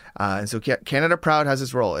that, and so Canada Proud has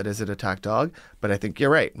its role. It is an attack dog, but I think you're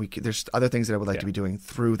right. There's other things that I would like to be doing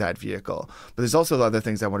through that vehicle, but there's also other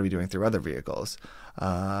things I want to be doing through other vehicles,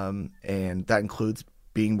 and that includes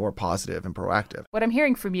being more positive and proactive. What I'm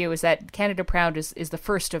hearing from you is that Canada Proud is the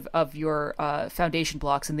first of your foundation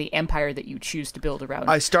blocks in the empire that you choose to build around.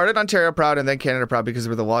 I started Ontario Proud and then Canada Proud because they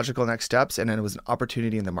were the logical next steps, and then it was an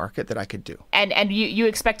opportunity in the market that I could do. And you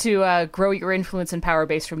expect to grow your influence and power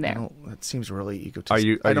base from there? No, that seems really egotistical.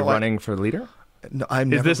 Are you running for leader? No,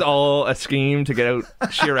 Is this all a scheme to get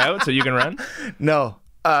Scheer out so you can run? No.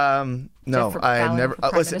 No, for I Fallon never. for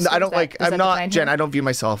Prime Listen, Minister? I don't Is like. that I'm the not plan Jen. here? I don't view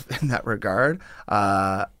myself in that regard.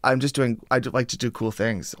 I'm just doing. I like to do cool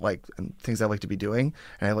things, like things I like to be doing,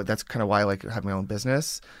 and that's kind of why I like having my own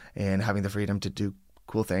business and having the freedom to do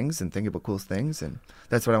cool things and think about cool things, and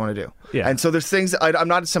that's what I want to do. Yeah. And so there's things. I'm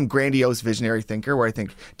not some grandiose visionary thinker where I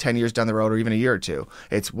think 10 years down the road or even a year or two.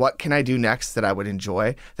 It's what can I do next that I would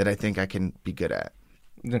enjoy, that I think I can be good at.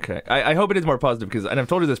 Okay. I hope it is more positive because, and I've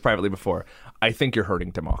told you this privately before, I think you're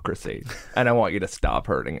hurting democracy, and I want you to stop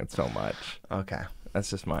hurting it so much. Okay.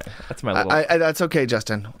 That's my little. That's okay,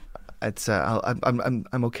 Justin. It's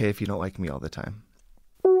I'm okay if you don't like me all the time.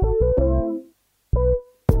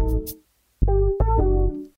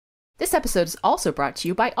 This episode is also brought to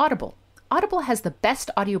you by Audible. Audible has the best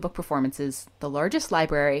audiobook performances, the largest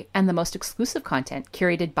library, and the most exclusive content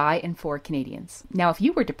curated by and for Canadians. Now, if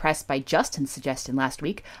you were depressed by Justin's suggestion last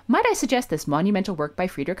week, might I suggest this monumental work by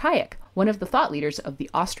Friedrich Hayek, one of the thought leaders of the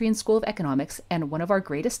Austrian School of Economics and one of our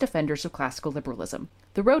greatest defenders of classical liberalism.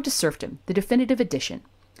 The Road to Serfdom, the definitive edition.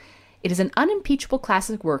 It is an unimpeachable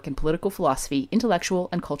classic work in political philosophy, intellectual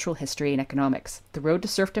and cultural history, and economics. The Road to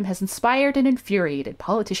Serfdom has inspired and infuriated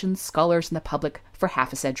politicians, scholars, and the public for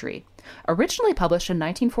half a century. Originally published in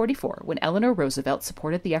 1944, when Eleanor Roosevelt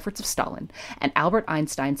supported the efforts of Stalin, and Albert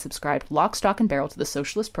Einstein subscribed lock, stock, and barrel to the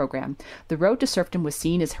socialist program, The Road to Serfdom was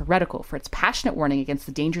seen as heretical for its passionate warning against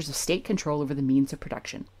the dangers of state control over the means of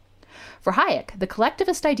production. For Hayek, the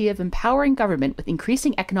collectivist idea of empowering government with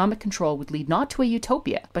increasing economic control would lead not to a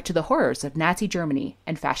utopia, but to the horrors of Nazi Germany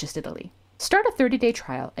and fascist Italy. Start a 30-day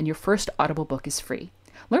trial and your first Audible book is free.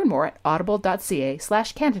 Learn more at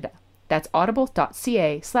audible.ca/Canada. That's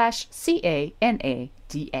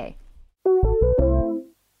audible.ca/CANADA.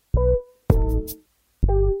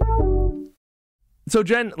 So,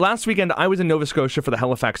 Jen, last weekend I was in Nova Scotia for the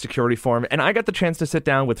Halifax Security Forum, and I got the chance to sit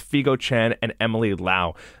down with Figo Chen and Emily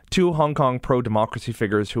Lau, two Hong Kong pro-democracy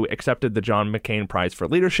figures who accepted the John McCain Prize for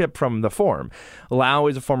Leadership from the forum. Lau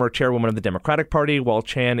is a former chairwoman of the Democratic Party, while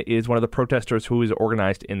Chen is one of the protesters who was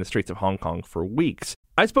organized in the streets of Hong Kong for weeks.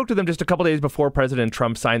 I spoke to them just a couple days before President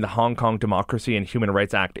Trump signed the Hong Kong Democracy and Human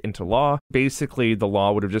Rights Act into law. Basically, the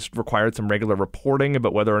law would have just required some regular reporting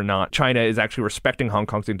about whether or not China is actually respecting Hong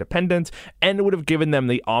Kong's independence, and it would have given them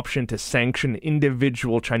the option to sanction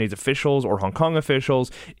individual Chinese officials or Hong Kong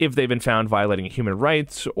officials if they've been found violating human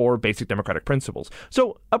rights or basic democratic principles.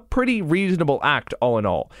 So a pretty reasonable act all in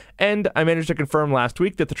all. And I managed to confirm last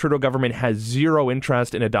week that the Trudeau government has zero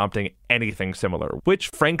interest in adopting anything similar, which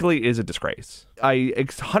frankly is a disgrace. I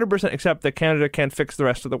 100% accept that Canada can't fix the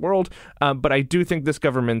rest of the world, but I do think this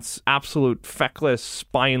government's absolute feckless,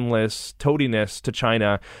 spineless toadiness to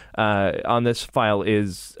China on this file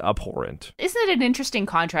is abhorrent. Isn't it an interesting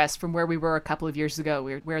contrast from where we were a couple of years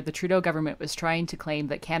ago, where the Trudeau government was trying to claim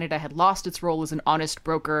that Canada had lost its role as an honest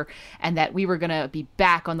broker and that we were going to be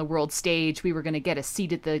back on the world stage, we were going to get a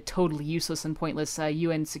seat at the totally useless and pointless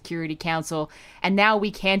UN Security Council, and now we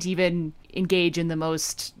can't even engage in the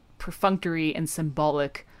most perfunctory and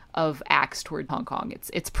symbolic of acts toward Hong Kong.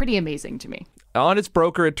 It's pretty amazing to me. Honest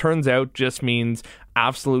broker, it turns out, just means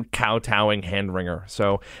absolute kowtowing hand-wringer.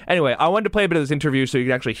 So anyway, I wanted to play a bit of this interview so you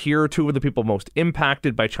can actually hear two of the people most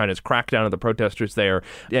impacted by China's crackdown of the protesters there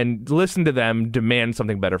and listen to them demand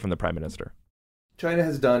something better from the Prime Minister. China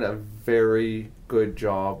has done a very good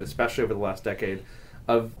job, especially over the last decade,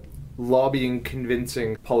 of lobbying,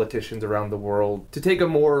 convincing politicians around the world to take a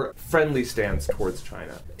more friendly stance towards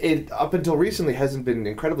China. It, up until recently, hasn't been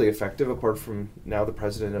incredibly effective, apart from now the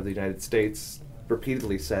President of the United States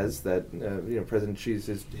repeatedly says that President Xi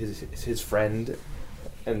is his friend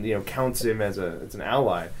and counts him as an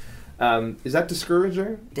ally. Is that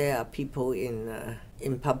discouraging? There are people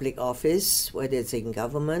in public office, whether it's in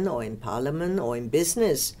government or in parliament or in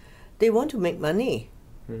business, they want to make money.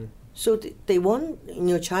 So they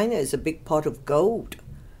want, China is a big pot of gold,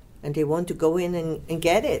 and they want to go in and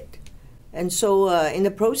get it. And so in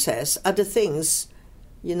the process, other things,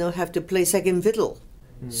 have to play second fiddle.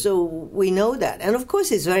 So we know that. And of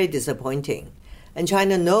course, it's very disappointing. And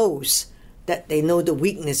China knows that they know the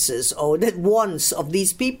weaknesses or the wants of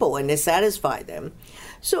these people, and they satisfy them.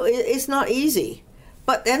 So it's not easy.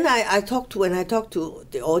 But then when I talked to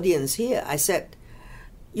the audience here, I said,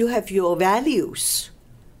 you have your values.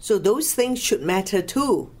 So those things should matter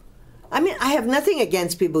too. I mean, I have nothing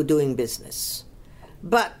against people doing business.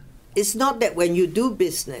 But it's not that when you do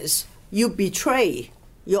business, you betray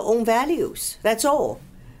your own values. That's all.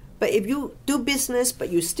 But if you do business, but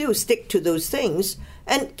you still stick to those things,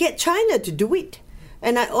 and get China to do it.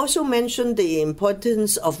 And I also mentioned the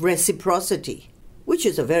importance of reciprocity, which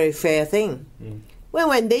is a very fair thing. Well,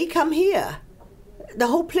 when they come here, the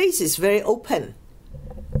whole place is very open.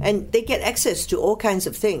 And they get access to all kinds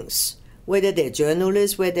of things, whether they're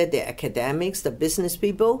journalists, whether they're academics, the business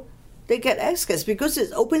people. They get access because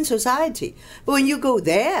it's open society. But when you go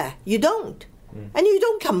there, you don't. And you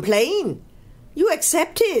don't complain. You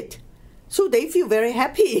accept it. So they feel very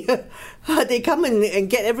happy. They come and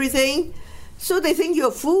get everything. So they think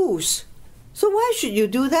you're fools. So why should you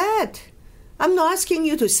do that? I'm not asking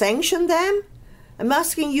you to sanction them. I'm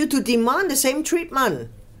asking you to demand the same treatment.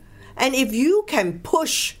 And if you can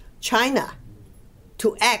push China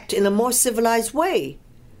to act in a more civilized way,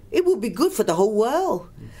 it will be good for the whole world.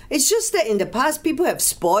 It's just that in the past, people have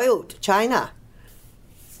spoiled China.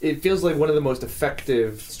 It feels like one of the most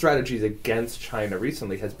effective strategies against China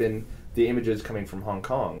recently has been the images coming from Hong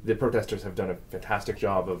Kong. The protesters have done a fantastic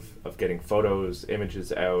job of getting photos,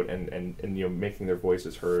 images out, and making their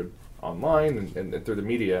voices heard online and through the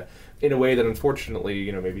media in a way that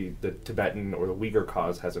unfortunately, maybe the Tibetan or the Uyghur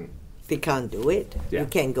cause hasn't. They can't do it. Yeah. You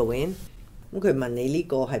can't go in. 咁佢問你呢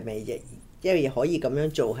個係咪因為可以咁樣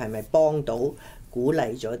做係咪幫到鼓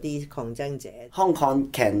勵咗啲抗爭者 Hong Kong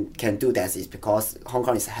can do that is because Hong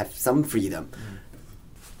Kong have some freedom.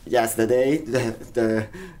 Yesterday, the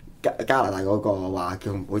加拿大嗰個話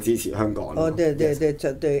叫唔好支持香港。Oh,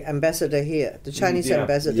 the ambassador here, the Chinese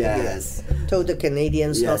ambassador here, told the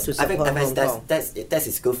Canadians not to support Hong Kong. That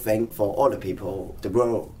is a good thing for all the people, the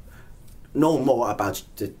world, know more about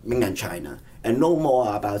the mainland China and know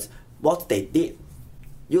more about what they did.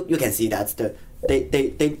 You can see that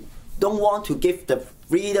they don't want to give the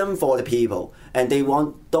freedom for the people, and they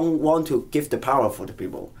don't want to give the power for the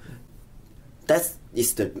people. That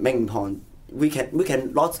is the main point. We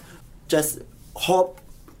can not just hope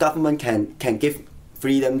government can give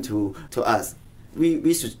freedom to us.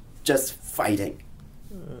 We should just fighting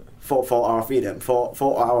for our freedom, for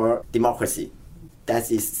our democracy. That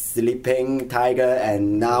is sleeping tiger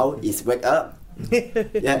and now is wake up.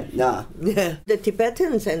 Yeah. The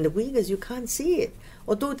Tibetans and the Uyghurs, you can't see it.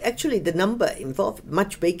 Although actually the number involved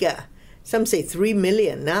much bigger. Some say 3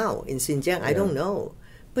 million now in Xinjiang. I don't know.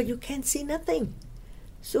 But you can't see nothing.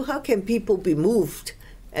 So how can people be moved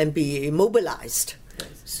and be mobilized?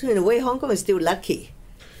 So in a way, Hong Kong is still lucky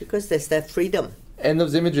because there's that freedom. And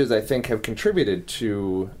those images, I think, have contributed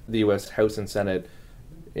to the U.S. House and Senate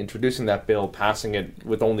introducing that bill, passing it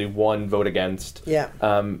with only one vote against. Yeah.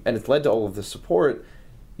 And it's led to all of the support.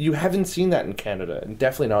 You haven't seen that in Canada, and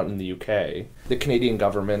definitely not in the UK. The Canadian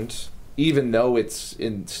government, even though it's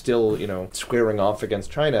still, squaring off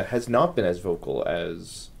against China, has not been as vocal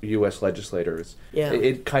as U.S. legislators. Yeah.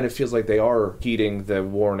 It kind of feels like they are heeding the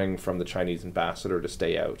warning from the Chinese ambassador to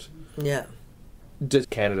stay out. Yeah. Does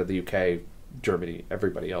Canada, the UK, Germany,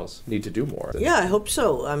 everybody else need to do more? Yeah, I hope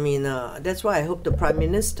so. I mean, that's why I hope the Prime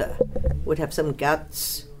Minister would have some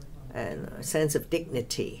guts and a sense of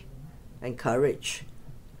dignity and courage.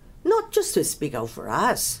 Not just to speak out for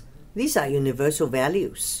us. These are universal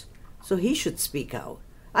values. So he should speak out.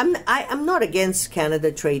 I'm not against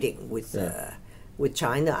Canada trading with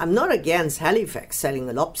China. I'm not against Halifax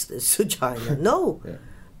selling lobsters to China. No. Yeah.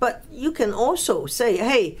 But you can also say,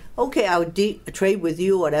 hey, okay, I'll trade with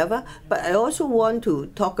you, whatever, but I also want to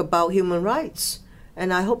talk about human rights.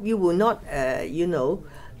 And I hope you will not,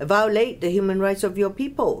 violate the human rights of your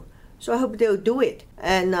people. So I hope they'll do it.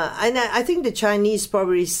 And I think the Chinese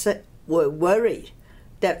probably were worried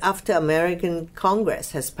that after American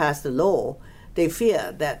Congress has passed a law, they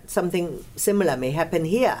fear that something similar may happen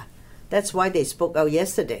here. That's why they spoke out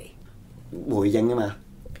yesterday. 回應啊嘛。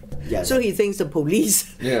Yes. So he thinks the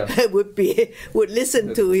police would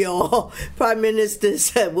listen to your Prime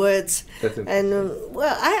Minister's words. And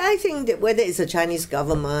I think that whether it's the Chinese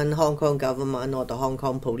government, Hong Kong government, or the Hong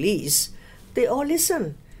Kong police, they all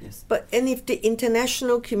listen. Yes. And if the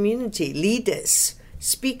international community leaders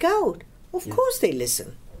speak out, of course they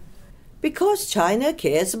listen. Because China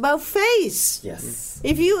cares about face. Yes.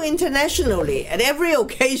 If you internationally, at every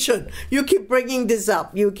occasion, you keep bringing this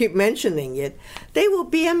up, you keep mentioning it, they will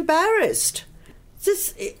be embarrassed.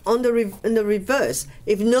 Just in the reverse,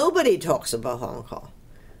 if nobody talks about Hong Kong,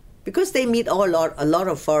 because they meet a lot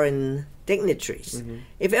of foreign dignitaries,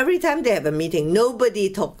 if every time they have a meeting,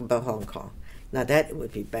 nobody talks about Hong Kong, now that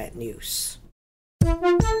would be bad news.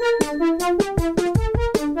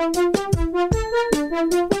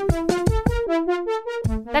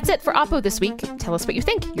 That's it for Oppo this week. Tell us what you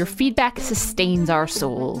think. Your feedback sustains our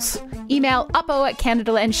souls. Email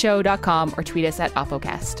oppo@canadalandshow.com or tweet us at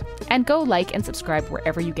oppocast. And go like and subscribe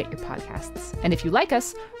wherever you get your podcasts. And if you like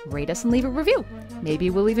us, rate us and leave a review. Maybe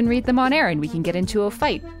we'll even read them on air and we can get into a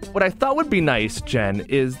fight. What I thought would be nice, Jen,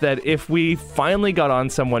 is that if we finally got on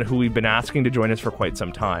someone who we've been asking to join us for quite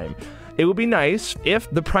some time, it would be nice if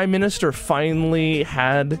the Prime Minister finally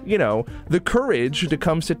had, the courage to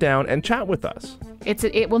come sit down and chat with us.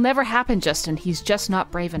 It will never happen, Justin. He's just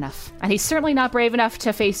not brave enough. And he's certainly not brave enough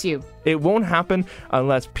to face you. It won't happen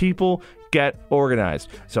unless people get organized.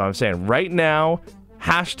 So I'm saying right now,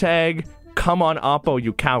 hashtag come on Oppo,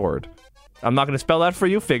 you coward. I'm not going to spell that for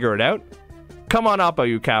you. Figure it out. Come on Oppo,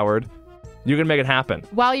 you coward. You can make it happen.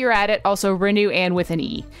 While you're at it, also renew and with an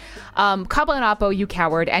E. Come on Oppo, you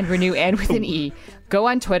coward, and renew and with an E. Go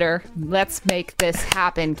on Twitter. Let's make this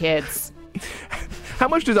happen, kids. How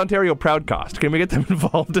much does Ontario Proud cost? Can we get them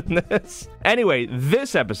involved in this? Anyway,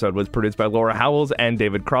 this episode was produced by Laura Howells and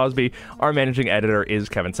David Crosby. Our managing editor is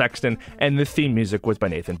Kevin Sexton, and the theme music was by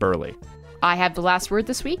Nathan Burley. I have the last word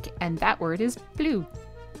this week, and that word is blue.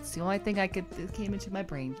 It's the only thing that came into my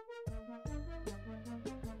brain.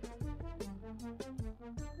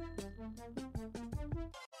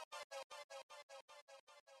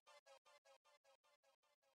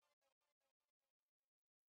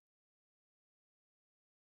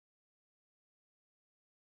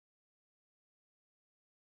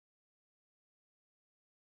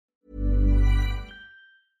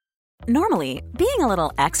 Normally, being a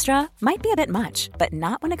little extra might be a bit much, but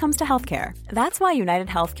not when it comes to healthcare. That's why United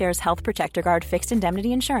Healthcare's Health Protector Guard fixed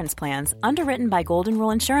indemnity insurance plans, underwritten by Golden Rule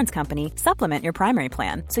Insurance Company, supplement your primary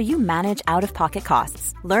plan so you manage out-of-pocket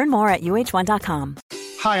costs. Learn more at uh1.com.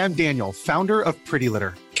 Hi, I'm Daniel, founder of Pretty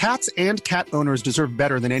Litter. Cats and cat owners deserve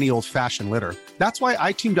better than any old-fashioned litter. That's why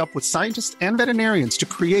I teamed up with scientists and veterinarians to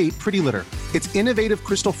create Pretty Litter. Its innovative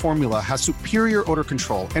crystal formula has superior odor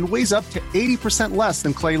control and weighs up to 80% less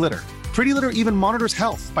than clay litter. Pretty Litter even monitors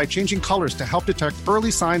health by changing colors to help detect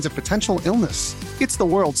early signs of potential illness. It's the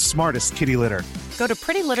world's smartest kitty litter. Go to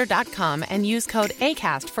prettylitter.com and use code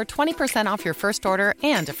ACAST for 20% off your first order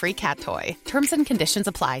and a free cat toy. Terms and conditions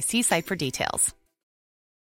apply. See site for details.